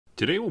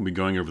Today we'll be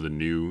going over the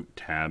new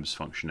tabs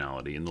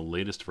functionality in the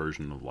latest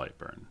version of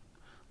LightBurn.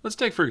 Let's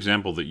take for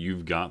example that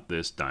you've got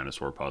this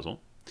dinosaur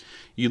puzzle.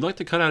 You'd like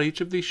to cut out each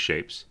of these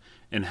shapes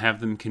and have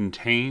them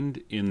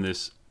contained in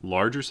this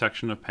larger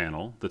section of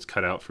panel that's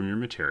cut out from your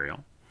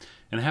material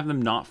and have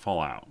them not fall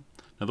out.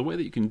 Now the way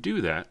that you can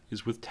do that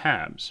is with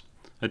tabs.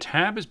 A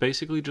tab is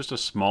basically just a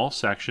small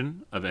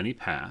section of any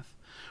path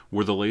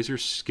where the laser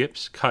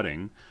skips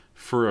cutting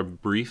for a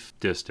brief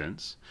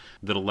distance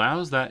that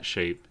allows that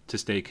shape to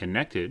stay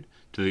connected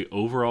to the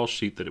overall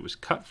sheet that it was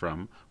cut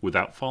from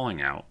without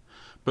falling out,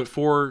 but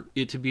for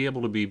it to be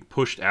able to be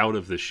pushed out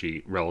of the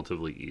sheet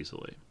relatively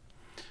easily.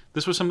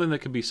 This was something that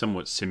could be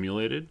somewhat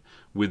simulated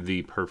with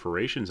the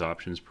perforations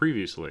options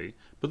previously,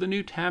 but the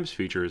new tabs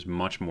feature is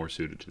much more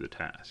suited to the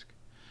task.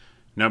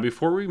 Now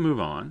before we move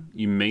on,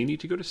 you may need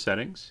to go to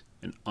settings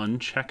and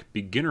uncheck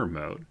beginner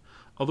mode,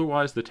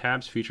 otherwise the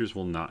tabs features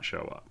will not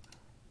show up.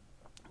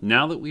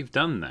 Now that we've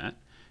done that,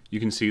 you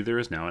can see there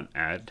is now an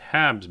Add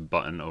Tabs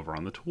button over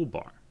on the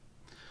toolbar.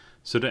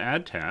 So to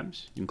add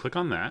tabs, you can click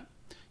on that.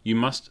 You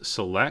must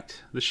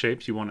select the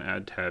shapes you want to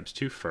add tabs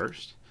to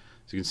first.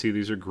 As you can see,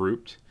 these are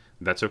grouped.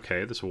 That's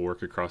okay. This will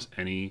work across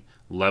any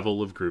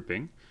level of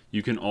grouping.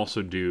 You can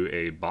also do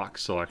a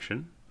box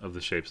selection of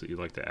the shapes that you'd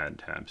like to add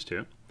tabs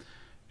to.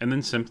 And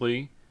then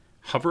simply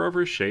hover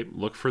over a shape,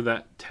 look for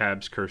that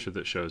tabs cursor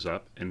that shows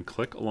up, and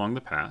click along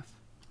the path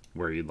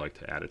where you'd like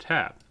to add a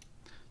tab.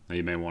 Now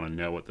you may want to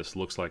know what this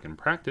looks like in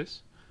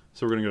practice,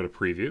 so we're going to go to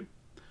Preview.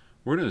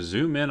 We're going to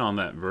zoom in on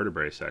that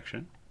vertebrae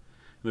section.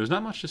 There's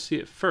not much to see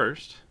at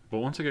first, but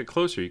once I get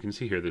closer you can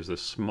see here there's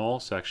this small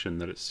section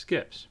that it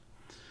skips.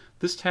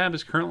 This tab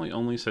is currently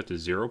only set to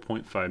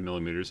 0.5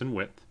 millimeters in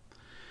width,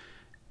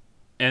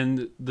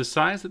 and the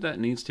size that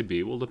needs to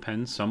be will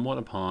depend somewhat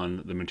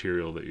upon the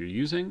material that you're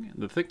using,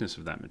 the thickness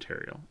of that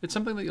material. It's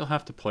something that you'll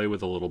have to play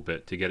with a little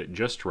bit to get it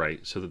just right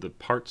so that the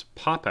parts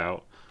pop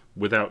out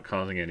without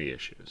causing any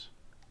issues.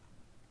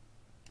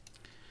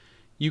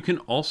 You can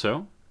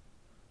also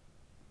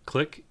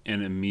click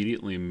and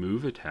immediately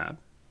move a tab.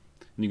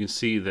 And you can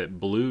see that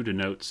blue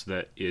denotes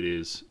that it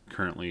is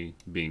currently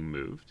being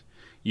moved.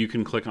 You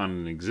can click on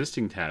an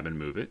existing tab and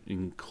move it,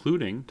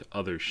 including to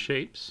other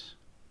shapes.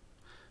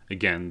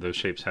 Again, those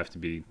shapes have to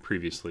be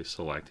previously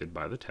selected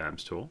by the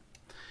tabs tool.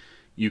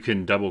 You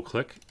can double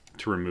click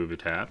to remove a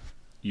tab.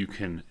 You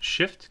can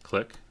shift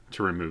click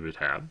to remove a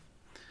tab.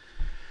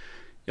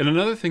 And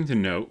another thing to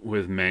note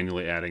with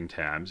manually adding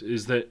tabs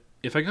is that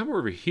if I come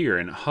over here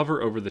and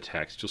hover over the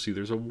text, you'll see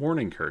there's a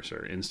warning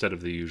cursor instead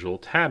of the usual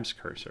tabs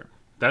cursor.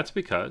 That's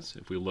because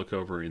if we look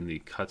over in the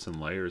Cuts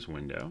and Layers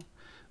window,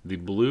 the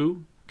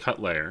blue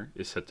cut layer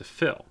is set to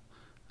fill.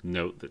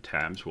 Note that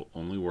tabs will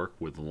only work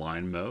with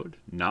line mode,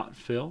 not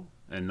fill,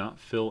 and not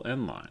fill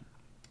end line.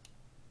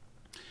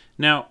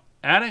 Now,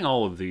 adding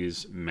all of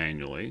these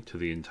manually to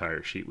the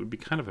entire sheet would be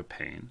kind of a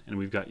pain, and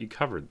we've got you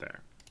covered there.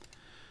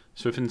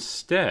 So if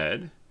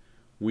instead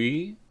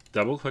we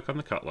double click on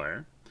the cut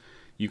layer,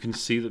 you can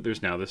see that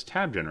there's now this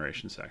tab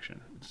generation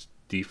section. It's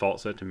default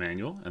set to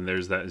manual, and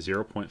there's that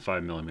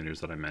 0.5 millimeters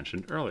that I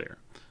mentioned earlier.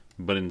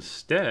 But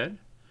instead,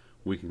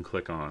 we can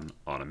click on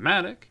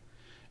automatic,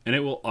 and it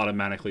will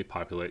automatically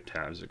populate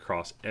tabs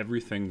across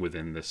everything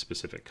within this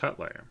specific cut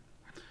layer.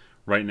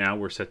 Right now,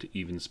 we're set to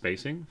even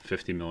spacing,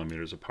 50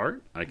 millimeters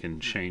apart. I can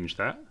change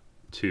that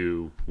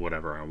to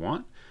whatever I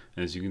want.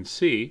 And as you can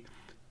see,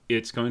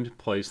 it's going to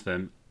place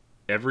them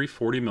every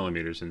 40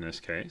 millimeters in this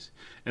case,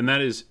 and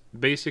that is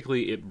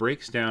basically it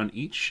breaks down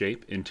each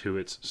shape into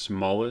its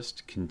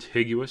smallest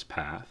contiguous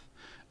path,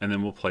 and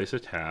then we'll place a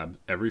tab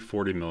every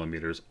 40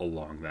 millimeters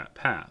along that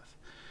path.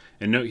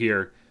 And note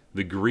here,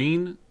 the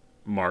green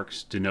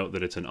marks denote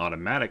that it's an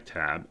automatic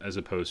tab as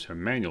opposed to a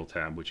manual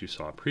tab, which you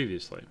saw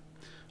previously.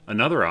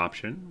 Another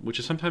option, which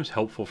is sometimes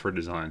helpful for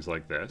designs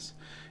like this,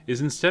 is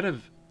instead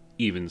of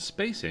even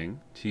spacing,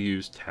 to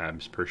use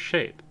tabs per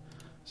shape.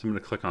 So I'm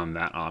going to click on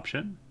that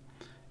option.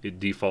 It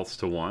defaults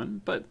to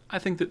 1, but I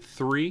think that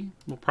 3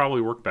 will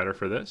probably work better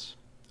for this.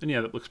 And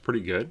yeah, that looks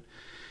pretty good.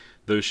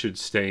 Those should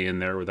stay in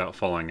there without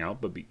falling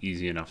out, but be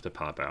easy enough to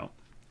pop out.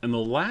 And the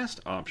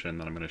last option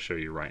that I'm going to show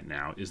you right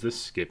now is the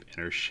Skip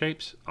Inner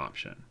Shapes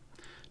option.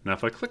 Now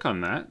if I click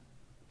on that,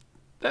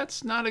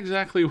 that's not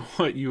exactly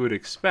what you would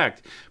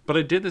expect, but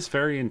I did this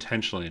very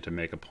intentionally to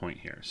make a point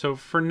here. So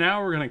for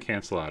now, we're going to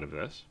cancel out of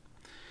this.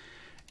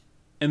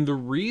 And the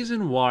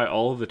reason why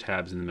all of the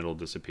tabs in the middle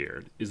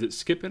disappeared is that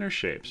Skip Inner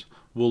Shapes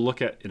will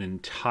look at an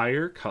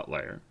entire cut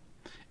layer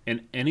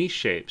and any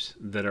shapes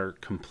that are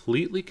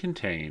completely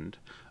contained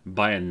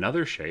by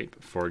another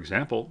shape, for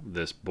example,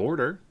 this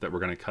border that we're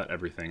going to cut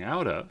everything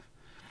out of,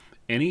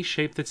 any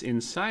shape that's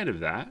inside of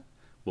that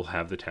will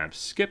have the tab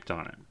skipped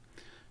on it.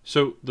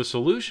 So the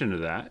solution to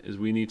that is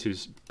we need to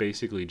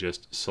basically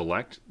just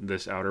select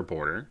this outer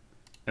border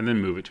and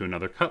then move it to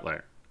another cut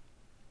layer.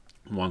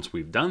 Once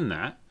we've done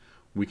that,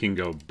 we can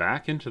go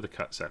back into the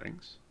cut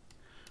settings.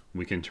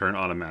 We can turn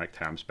automatic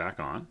tabs back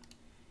on.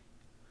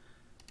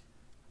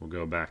 We'll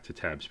go back to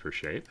tabs per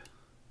shape,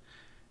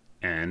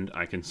 and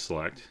I can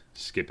select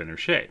Skip Inner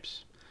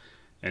Shapes.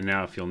 And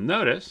now if you'll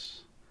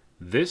notice,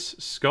 This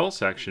skull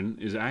section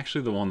is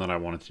actually the one that I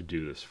wanted to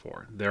do this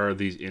for. There are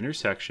these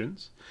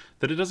intersections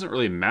that it doesn't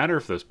really matter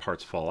if those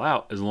parts fall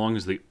out as long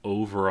as the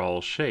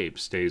overall shape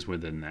stays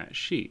within that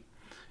sheet.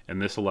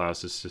 And this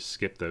allows us to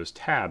skip those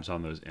tabs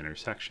on those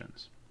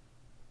intersections.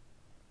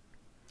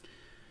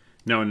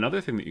 Now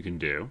another thing that you can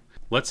do,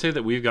 let's say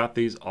that we've got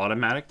these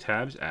automatic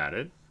tabs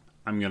added.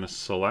 I'm going to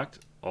select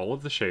all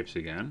of the shapes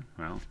again.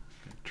 Well,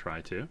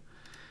 try to.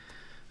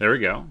 There we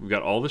go. We've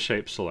got all the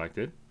shapes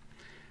selected.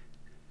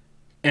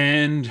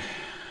 And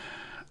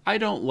I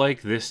don't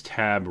like this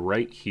tab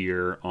right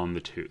here on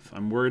the tooth.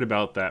 I'm worried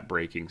about that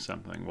breaking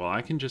something. Well,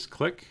 I can just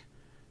click,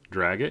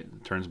 drag it,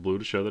 it turns blue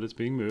to show that it's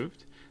being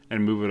moved,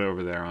 and move it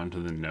over there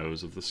onto the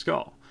nose of the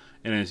skull.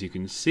 And as you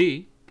can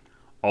see,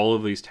 all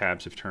of these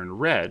tabs have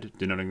turned red,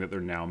 denoting that they're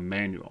now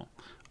manual.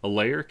 A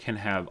layer can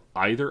have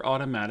either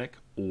automatic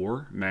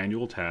or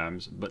manual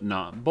tabs, but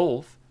not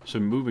both, so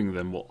moving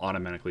them will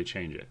automatically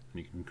change it.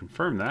 And you can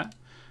confirm that.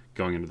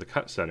 Going into the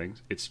cut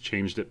settings, it's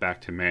changed it back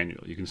to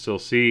manual. You can still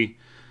see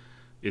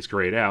it's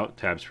grayed out,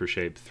 tabs for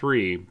shape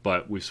 3,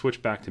 but we've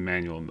switched back to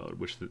manual mode,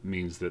 which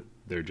means that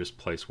they're just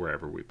placed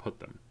wherever we put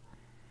them.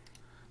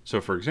 So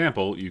for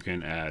example, you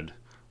can add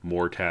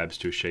more tabs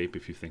to a shape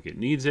if you think it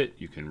needs it.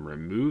 You can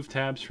remove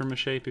tabs from a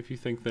shape if you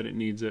think that it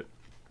needs it.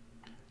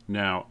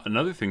 Now,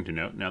 another thing to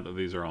note, now that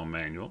these are all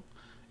manual,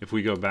 if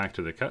we go back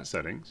to the cut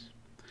settings,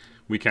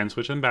 we can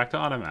switch them back to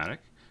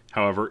automatic.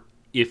 However,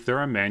 if there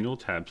are manual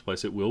tabs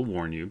placed, it will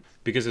warn you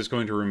because it's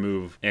going to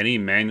remove any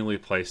manually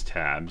placed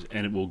tabs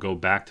and it will go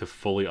back to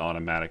fully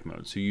automatic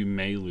mode. So you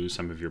may lose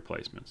some of your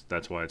placements.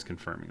 That's why it's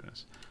confirming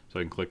this. So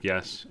I can click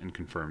yes and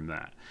confirm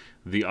that.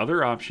 The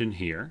other option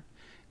here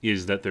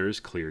is that there is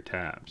clear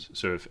tabs.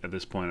 So if at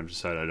this point I've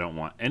decided I don't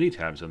want any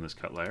tabs on this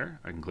cut layer,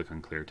 I can click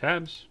on clear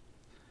tabs.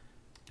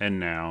 And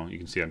now you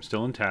can see I'm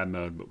still in tab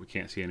mode, but we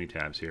can't see any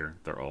tabs here.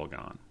 They're all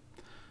gone.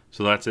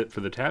 So that's it for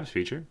the tabs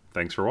feature.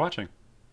 Thanks for watching.